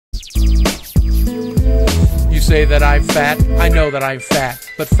say that I'm fat, I know that I'm fat.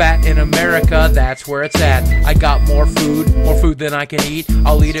 But fat in America, that's where it's at. I got more food than I can eat.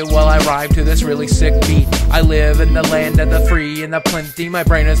 I'll eat it while I rhyme to this really sick beat. I live in the land of the free and the plenty. My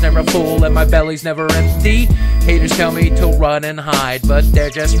brain is never full and my belly's never empty. Haters tell me to run and hide, but they're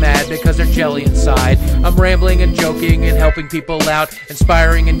just mad because they're jelly inside. I'm rambling and joking and helping people out,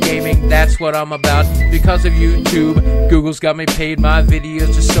 inspiring and gaming, that's what I'm about. Because of YouTube, Google's got me paid. My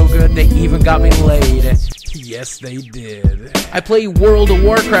videos are so good, they even got me laid. Yes, they did. I play World of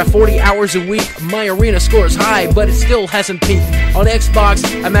Warcraft 40 hours a week. My arena score is high, but it still hasn't peaked. On Xbox,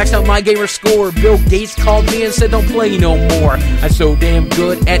 I maxed out my gamer score. Bill Gates called me and said don't play no more. I'm so damn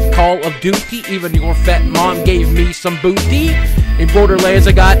good at Call of Duty, even your fat mom gave me some booty. In Borderlands,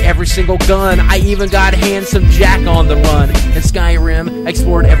 I got every single gun. I even got Handsome Jack on the run. In Skyrim, I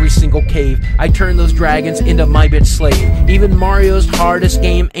explored every single cave. I turned those dragons into my bitch slave. Even Mario's hardest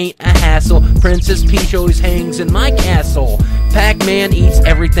game ain't a hassle. Princess Peach always hangs in my castle. Pac-Man eats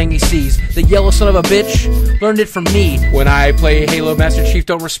everything he sees. The yellow son of a bitch learned it from me. When I play Halo, Master Chief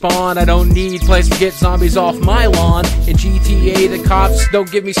don't respond. I don't need place to get zombies off my lawn. In GTA, the cops don't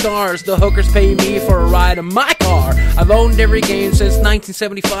give me stars. The hookers pay me for a ride in my car. I've owned every game since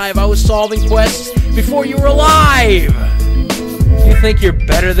 1975. I was solving quests before you were alive. You think you're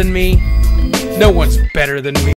better than me? No one's better than me.